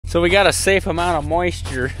So we got a safe amount of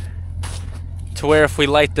moisture to where if we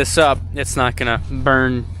light this up, it's not gonna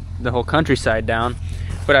burn the whole countryside down.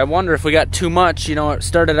 But I wonder if we got too much. You know, it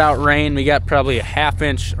started out rain, we got probably a ½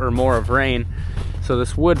 inch or more of rain. So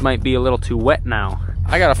this wood might be a little too wet now.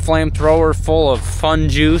 I got a flamethrower full of fun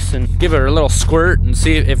juice and give it a little squirt and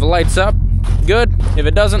see if it lights up. Good. If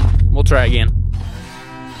it doesn't, we'll try again.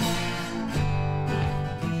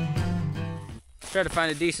 Try to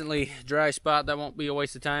find a decently dry spot that won't be a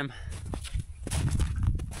waste of time.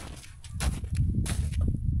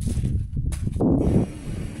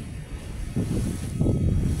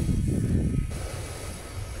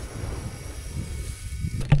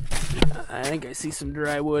 I think I see some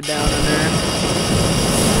dry wood down in there.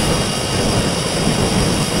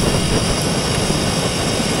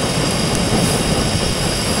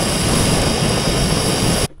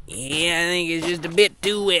 Yeah, I think it's just a bit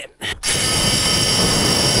too wet.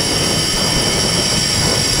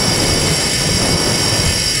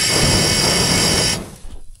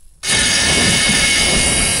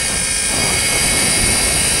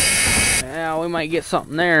 Yeah, we might get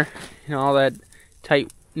something there. You know, all that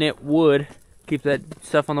tight knit wood. Keep that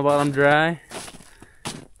stuff on the bottom dry.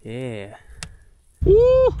 Yeah.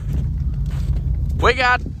 Woo! We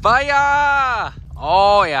got fire!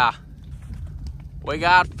 Oh yeah. We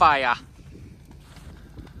got fire.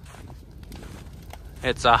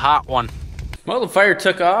 It's a hot one. Well, the fire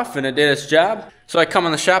took off and it did its job. So I come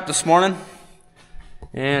in the shop this morning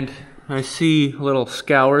and I see little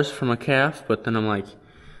scours from a calf, but then I'm like,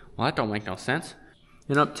 well, that don't make no sense.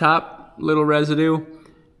 And up top, little residue.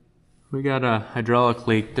 We got a hydraulic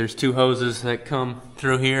leak. There's 2 hoses that come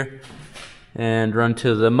through here and run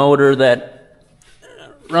to the motor that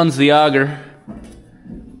runs the auger.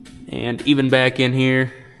 And even back in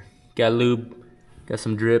here, got lube, got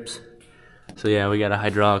some drips. So yeah, we got a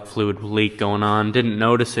hydraulic fluid leak going on. Didn't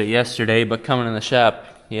notice it yesterday, but coming in the shop,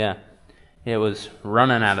 yeah, it was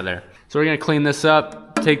running out of there. So we're gonna clean this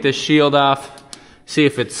up, take this shield off, see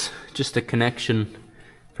if it's just a connection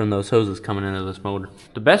from those hoses coming into this motor.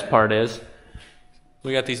 The best part is,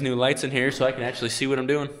 we got these new lights in here so I can actually see what I'm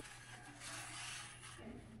doing.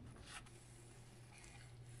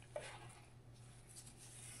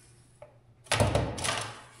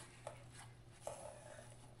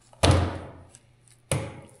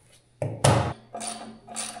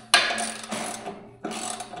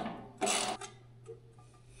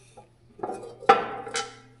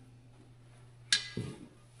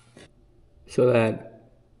 So that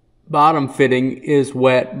bottom fitting is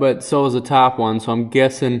wet, but so is the top one, so I'm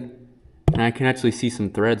guessing, and I can actually see some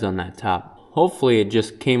threads on that top. Hopefully it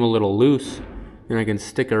just came a little loose and I can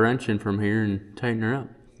stick a wrench in from here and tighten her up.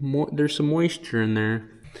 There's some moisture in there.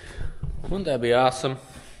 Wouldn't that be awesome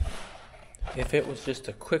if it was just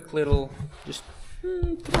a quick little, just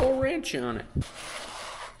throw a wrench on it.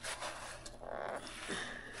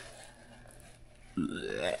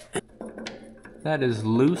 That is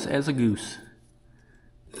loose as a goose.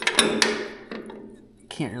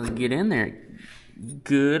 Can't really get in there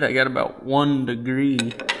good. I got about 1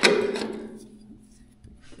 degree.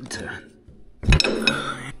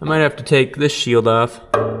 I might have to take this shield off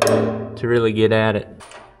to really get at it.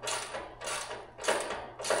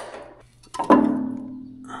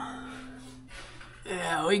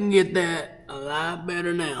 Yeah, we can get that a lot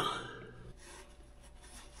better now.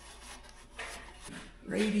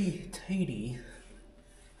 Righty tighty,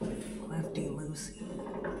 lefty loosey.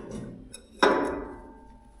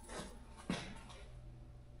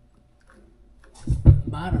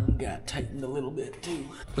 Bottom got tightened a little bit too.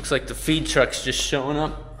 Looks like the feed truck's just showing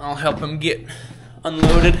up. I'll help him get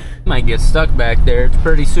unloaded. Might get stuck back there. It's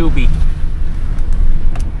pretty soupy.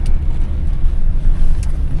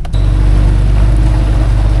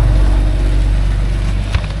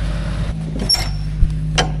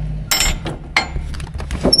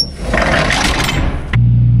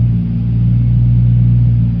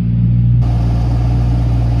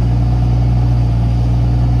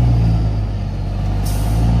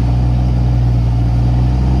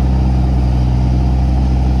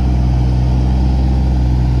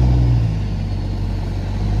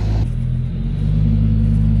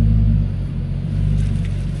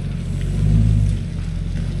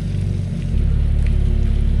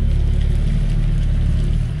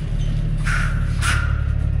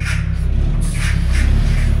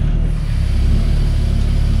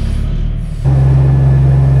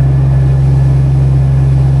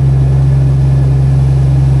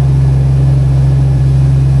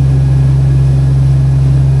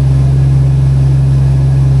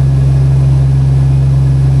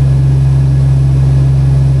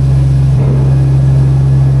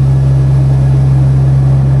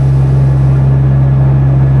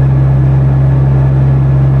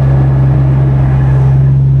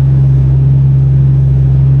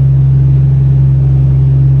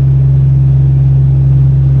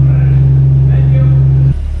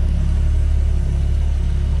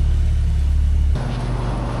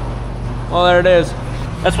 Well, there it is.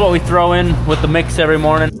 That's what we throw in with the mix every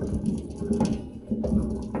morning.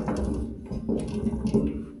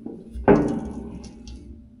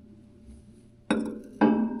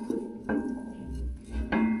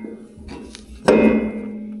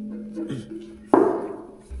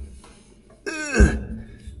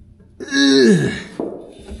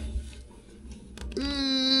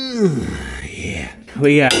 Yeah,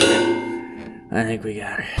 we got it. I think we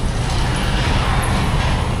got it.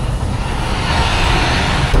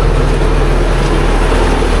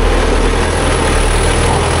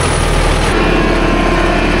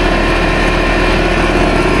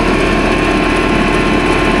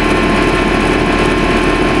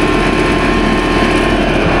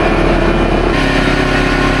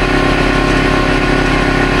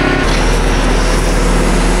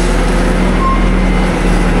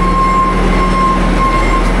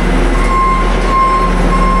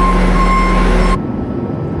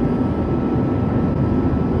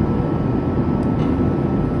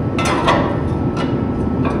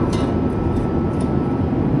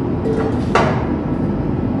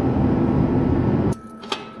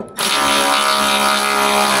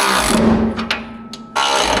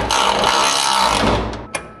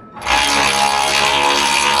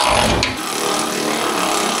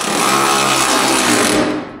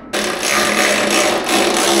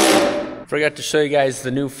 Forgot to show you guys the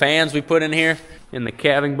new fans we put in here in the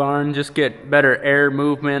calving barn. Just get better air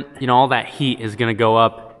movement. You know, all that heat is gonna go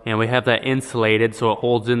up, and we have that insulated so it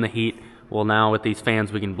holds in the heat. Well, now with these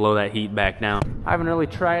fans we can blow that heat back down. I haven't really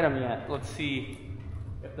tried them yet. Let's see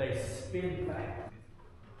if they spin back.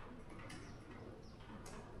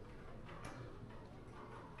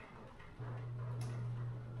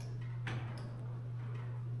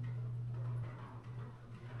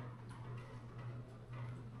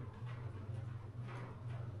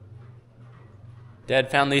 Dad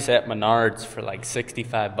found these at Menards for like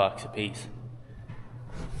 65 bucks a piece.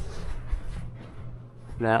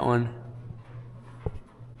 That one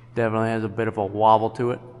definitely has a bit of a wobble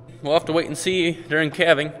to it. We'll have to wait and see during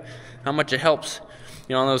calving how much it helps.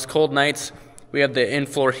 You know, on those cold nights, we have the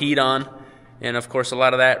in-floor heat on, and of course a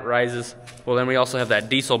lot of that rises. Well, then we also have that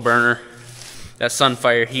diesel burner, that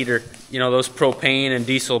Sunfire heater. You know, those propane and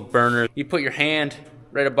diesel burners. You put your hand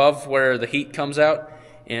right above where the heat comes out,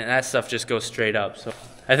 and that stuff just goes straight up. So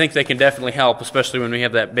I think they can definitely help, especially when we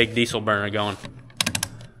have that big diesel burner going.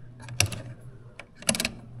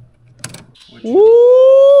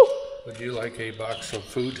 Would you like a box of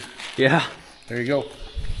food? Yeah. There you go.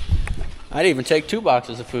 I'd even take 2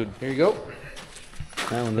 boxes of food. Here you go.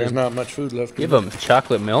 There's not much food left. Give them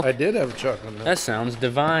chocolate milk. I did have chocolate milk. That sounds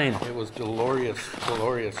divine. It was glorious,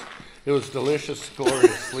 glorious. It was delicious,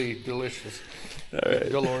 gloriously delicious. All right.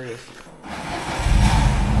 Glorious.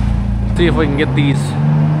 See if we can get these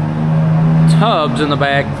tubs in the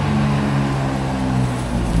back.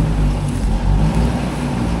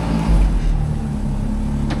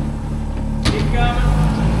 Keep coming.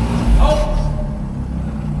 Oh!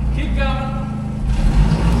 Keep coming.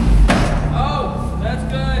 Oh, that's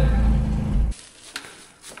good.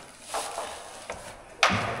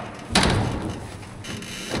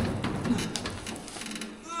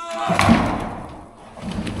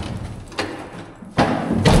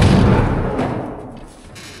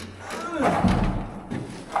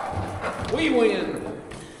 We win.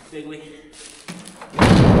 Bigly.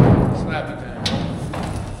 Slappy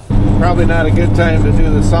time. Probably not a good time to do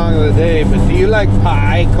the song of the day, but do you like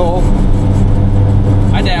pie, Cole?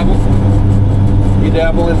 I dabble. You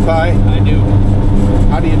dabble in pie? I do.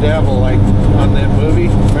 How do you dabble? Like on that movie,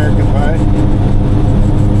 American Pie?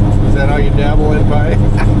 Is that how you dabble in pie?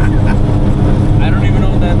 I don't even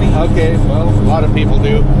know what that means. Okay, well, a lot of people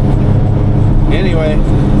do. Anyway,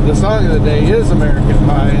 the song of the day is American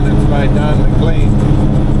Pie, and it's by Don McLean.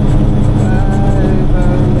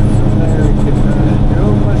 American Pie.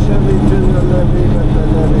 Drove my Chevy to the levee, but the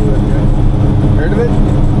levee was dry. Heard of it?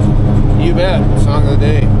 You bet. Song of the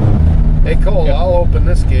day. Hey, Cole, I'll open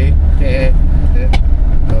this gate.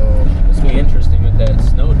 Oh, This will be interesting with that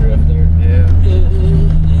snowdrift there. yeah.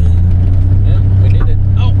 Yeah, we did it.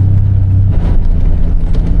 Oh!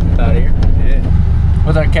 Out of here. Yeah.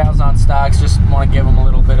 With our cows on stocks, just want to give them a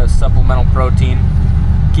little bit of supplemental protein.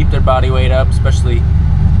 Keep their body weight up, especially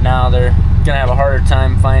now they're going to have a harder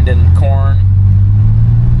time finding corn,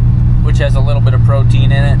 which has a little bit of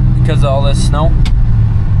protein in it because of all this snow.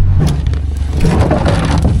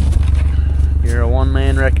 You're a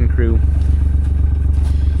one-man wrecking crew.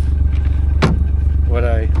 What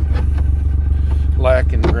I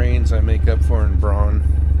lack in grains, I make up for in brawn.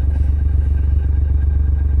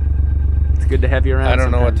 It's good to have you around. I don't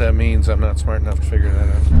know what sometimes. that means. I'm not smart enough to figure that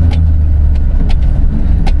out.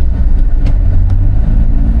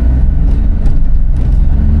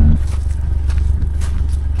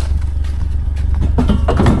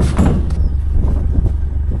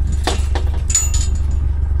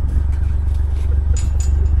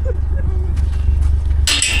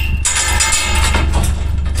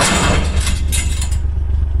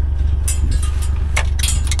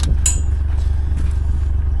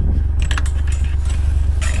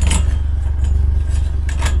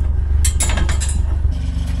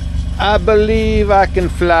 I believe I can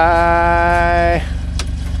fly.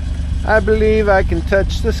 I believe I can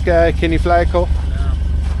touch the sky. Can you fly, Cole?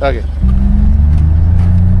 No. Okay.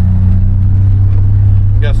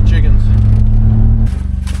 Got some chickens.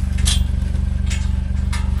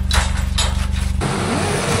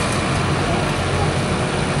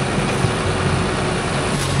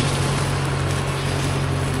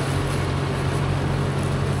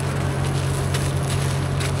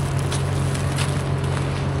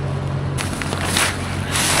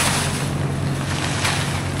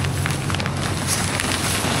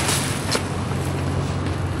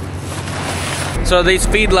 So these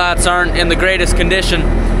feedlots aren't in the greatest condition.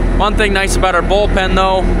 One thing nice about our bullpen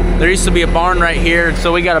though, there used to be a barn right here,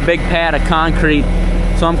 so we got a big pad of concrete.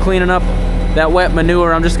 So I'm cleaning up that wet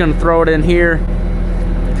manure. I'm just gonna throw it in here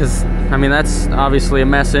because, I mean, that's obviously a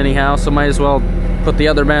mess anyhow, so might as well put the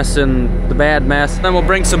other mess in the bad mess. Then we'll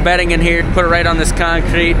bring some bedding in here, put it right on this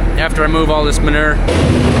concrete after I move all this manure.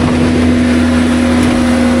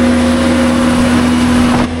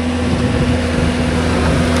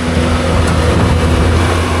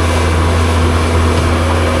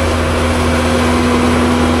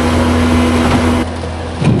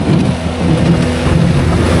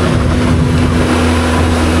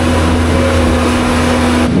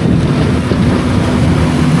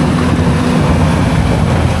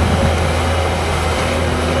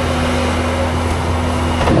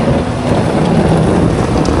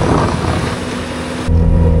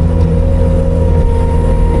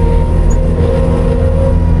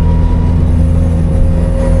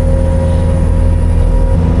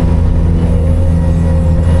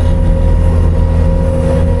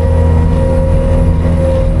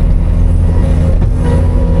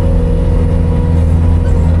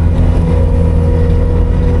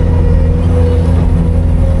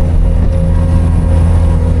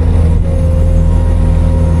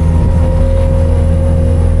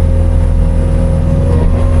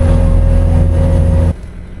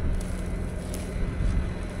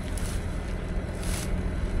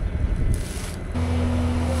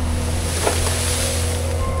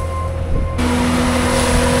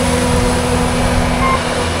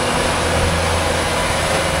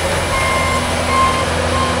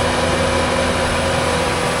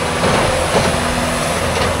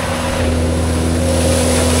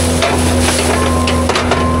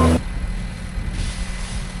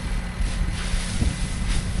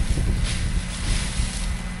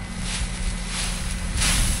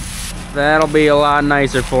 That'll be a lot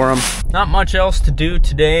nicer for them. Not much else to do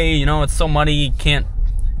today. You know, it's so muddy you can't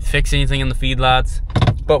fix anything in the feedlots.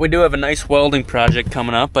 But we do have a nice welding project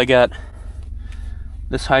coming up. I got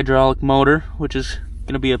this hydraulic motor, which is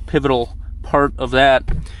gonna be a pivotal part of that.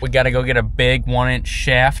 We gotta go get a big 1-inch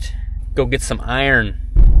shaft, go get some iron.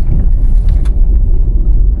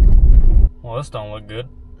 Well, this don't look good.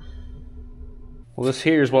 Well, this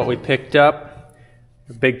here is what we picked up.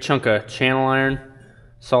 A big chunk of channel iron,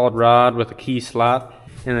 solid rod with a key slot,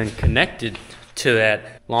 and then connected to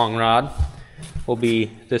that long rod will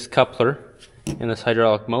be this coupler and this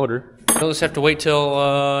hydraulic motor. We'll just have to wait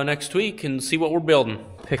till next week and see what we're building.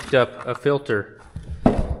 Picked up a filter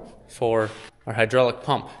for our hydraulic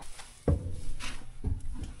pump.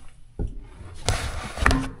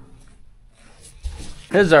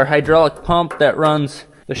 This is our hydraulic pump that runs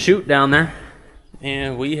the chute down there,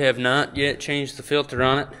 and we have not yet changed the filter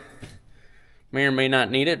on it. May or may not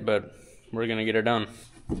need it, but we're gonna get it done.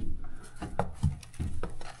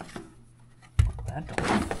 That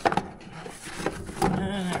don't.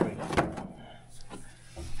 There we go.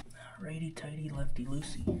 Righty tighty, lefty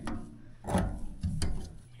loosey. I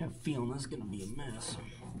have a feeling this is gonna be a mess.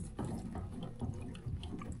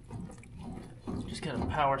 Just gotta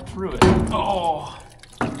power through it. Oh,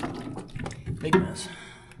 big mess.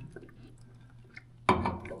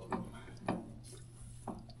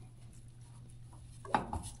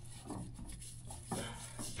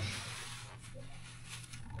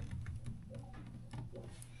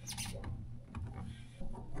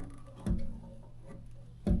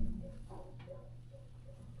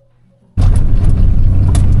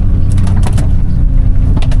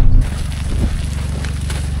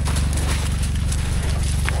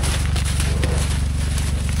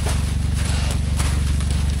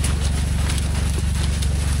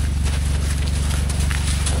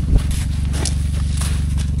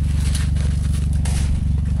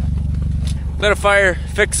 Lit a fire,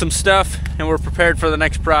 fixed some stuff, and we're prepared for the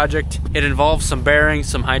next project. It involves some bearings,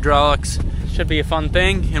 some hydraulics. Should be a fun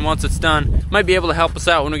thing, and once it's done, might be able to help us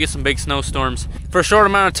out when we get some big snowstorms. For a short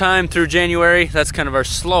amount of time through January, that's kind of our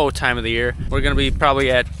slow time of the year. We're gonna be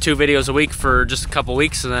probably at 2 videos a week for just a couple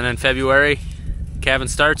weeks, and then in February, calving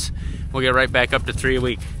starts, we'll get right back up to 3 a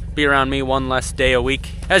week. Be around me one less day a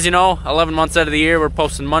week. As you know, 11 months out of the year, we're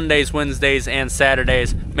posting Mondays, Wednesdays, and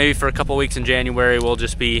Saturdays. Maybe for a couple weeks in January, we'll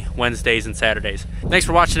just be Wednesdays and Saturdays. Thanks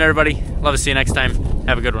for watching, everybody. Love to see you next time.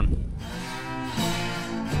 Have a good one.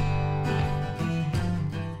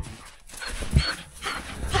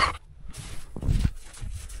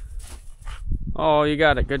 Oh, you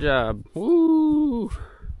got it. Good job. Woo!